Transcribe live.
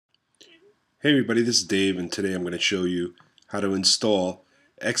Hey everybody, this is Dave, and today I'm going to show you how to install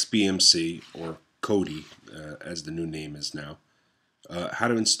XBMC, or kodi as the new name is now. How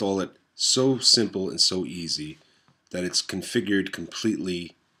to install it so simple and so easy that it's configured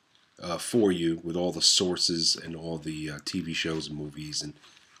completely for you with all the sources and all the TV shows and movies and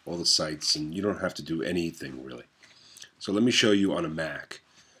all the sites, and you don't have to do anything really. So let me show you on a Mac,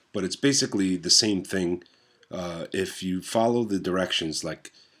 but it's basically the same thing if you follow the directions.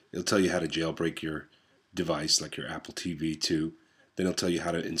 Like, it'll tell you how to jailbreak your device, like your Apple TV too. Then it'll tell you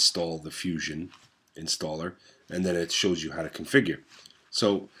how to install the Fusion installer, and then it shows you how to configure.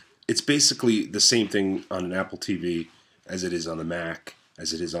 So it's basically the same thing on an Apple TV as it is on a Mac,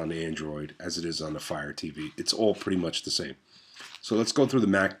 as it is on Android, as it is on a Fire TV. It's all pretty much the same. So let's go through the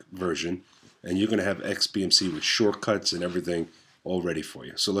Mac version, and you're going to have XBMC with shortcuts and everything all ready for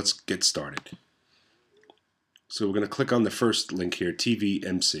you. So let's get started. So we're going to click on the first link here,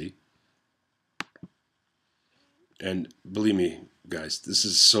 TVMC. And believe me, guys, this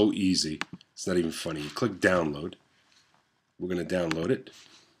is so easy. It's not even funny. You click download. We're going to download it.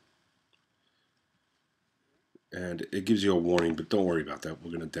 And it gives you a warning, but don't worry about that.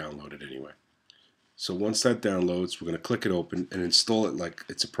 We're going to download it anyway. So once that downloads, we're going to click it open and install it like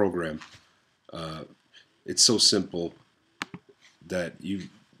it's a program. It's so simple that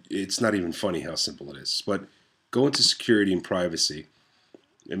it's not even funny how simple it is. But go into security and privacy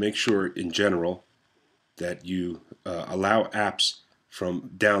and make sure in general that you allow apps from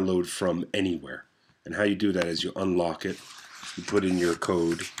download from anywhere. And how you do that is you unlock it, you put in your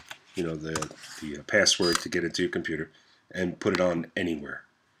code, the password to get into your computer, and put it on anywhere,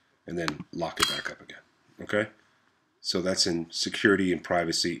 and then lock it back up again. Okay? So that's in security and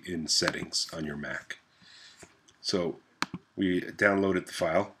privacy in settings on your Mac. So we downloaded the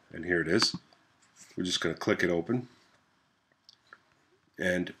file, and here it is. We're just going to click it open,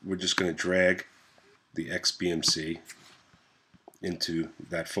 and we're just going to drag the XBMC into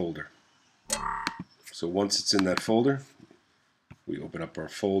that folder. So once it's in that folder, we open up our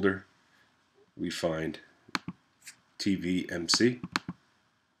folder, we find TVMC,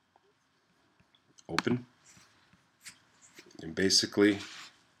 open, and basically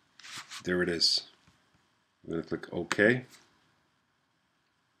there it is. We're going to click OK,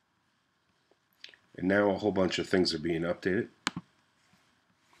 and now a whole bunch of things are being updated.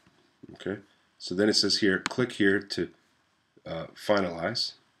 Okay, so then it says here, click here to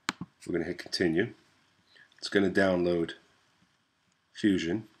finalize. We're going to hit continue. It's going to download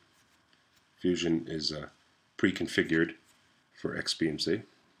Fusion. Fusion is pre-configured for XBMC.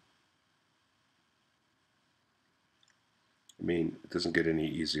 I mean, it doesn't get any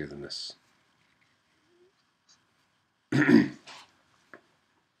easier than this.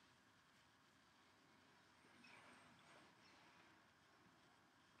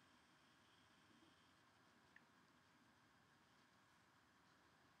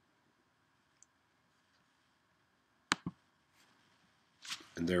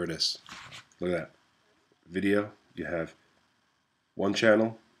 And there it is. Look at that. Video, you have one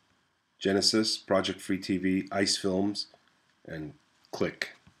channel, Genesis, projectfreetv, icefilms, and click.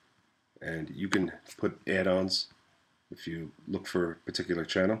 And you can put add-ons. If you look for a particular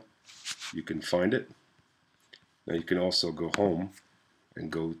channel, you can find it. Now you can also go home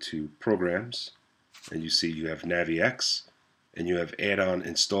and go to programs, and you see you have navi-x, and you have add-on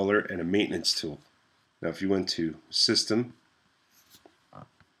installer and a maintenance tool. Now if you went to system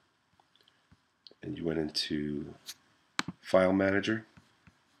and you went into file manager,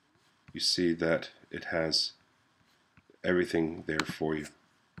 you see that it has everything there for you.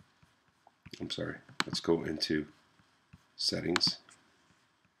 I'm sorry, let's go into settings,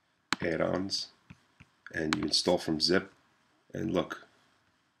 add-ons, and you install from zip, and look,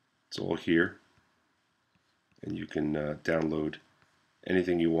 it's all here, and you can download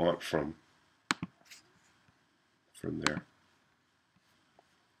anything you want from there.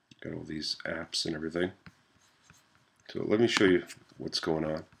 Got all these apps and everything. So let me show you what's going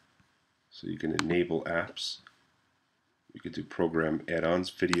on. So you can enable apps. You can do program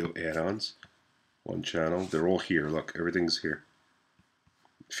add-ons, video add-ons, one channel. They're all here. Look, everything's here.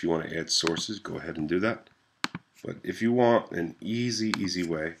 If you want to add sources, go ahead and do that. But if you want an easy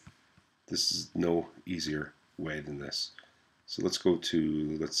way, this is no easier way than this. So let's go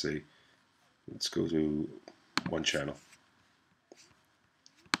to, let's go to one channel.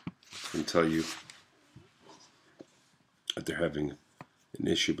 And tell you that they're having an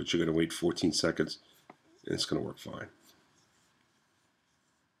issue, but you're going to wait 14 seconds and it's going to work fine.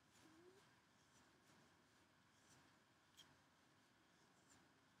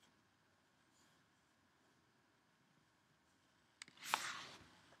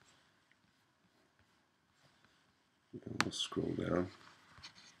 And we'll scroll down.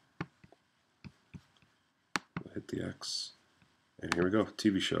 We'll hit the X. And here we go,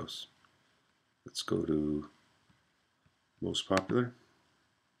 TV shows. Let's go to most popular.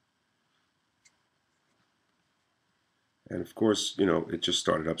 And of course, you know, it just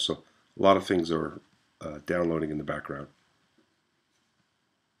started up, so a lot of things are downloading in the background.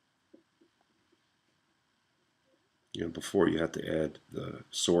 You know, before you had to add the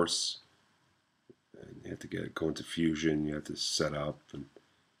source, and you had to go into Fusion, you had to set up, and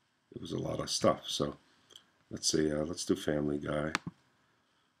it was a lot of stuff. So let's say, let's do Family Guy.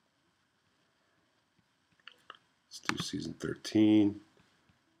 Let's do season 13.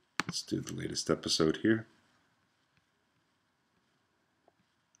 Let's do the latest episode here.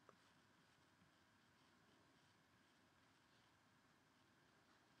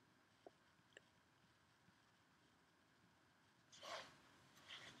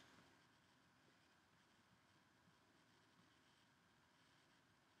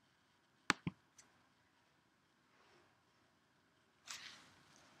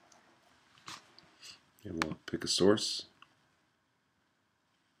 And we'll pick a source.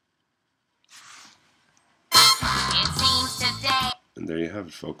 And there you have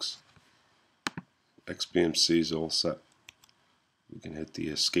it, folks. XBMC is all set. We can hit the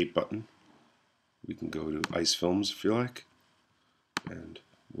escape button. We can go to icefilms if you like. And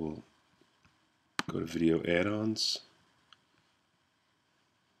we'll go to video add-ons.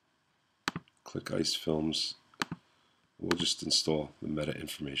 Click icefilms. We'll just install the meta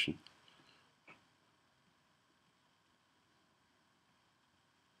information.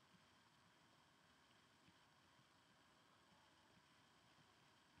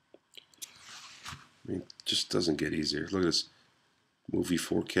 I mean, it just doesn't get easier. Look at this. Movie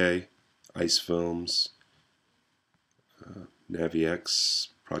 4K, icefilms, navi-x,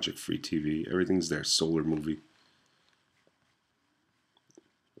 projectfreetv, everything's there. Solar movie.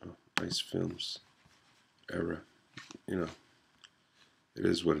 Oh, icefilms, error. You know, it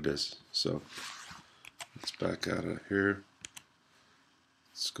is what it is. So let's back out of here.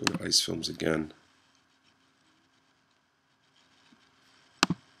 Let's go to icefilms again.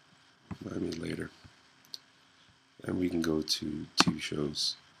 Remind me later. And we can go to TV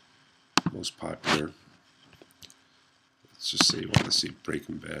shows, most popular. Let's just say you want to see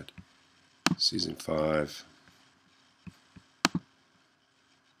Breaking Bad, season 5. All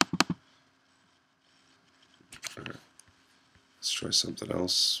right. Let's try something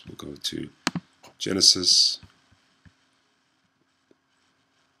else. We'll go to Genesis,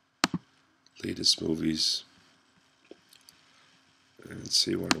 latest movies, and see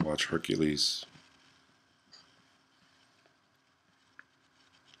you want to watch Hercules.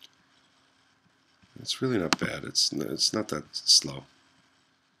 It's really not bad. It's not that slow.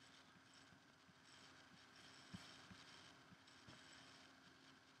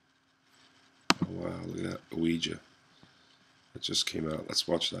 Oh wow, look at that Ouija. It just came out. Let's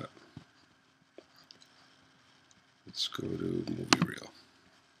watch that. Let's go to movie reel.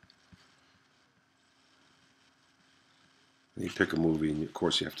 And you pick a movie, and of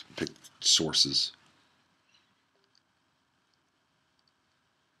course you have to pick sources.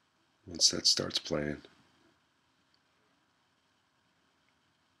 Once that starts playing.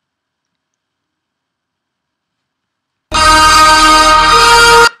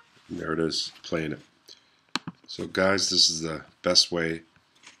 And there it is, playing it. So guys, this is the best way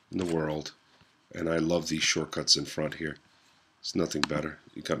in the world, and I love these shortcuts in front here. It's nothing better.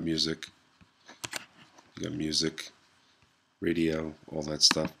 You got music, radio, all that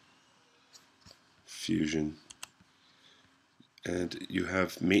stuff, Fusion. And you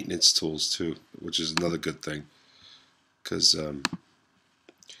have maintenance tools too, which is another good thing, because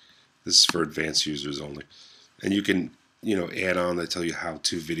this is for advanced users only. And you can, you know, add on. They tell you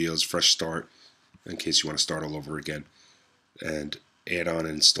how-to videos, fresh start, in case you want to start all over again, and add on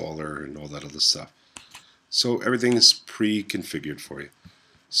an installer and all that other stuff. So everything is pre-configured for you.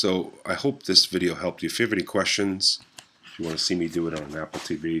 So I hope this video helped you. If you have any questions, if you want to see me do it on Apple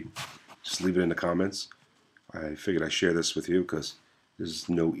TV, just leave it in the comments. I figured I'd share this with you because there's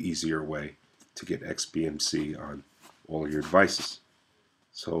no easier way to get XBMC on all of your devices.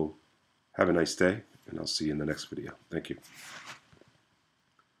 So have a nice day, and I'll see you in the next video. Thank you.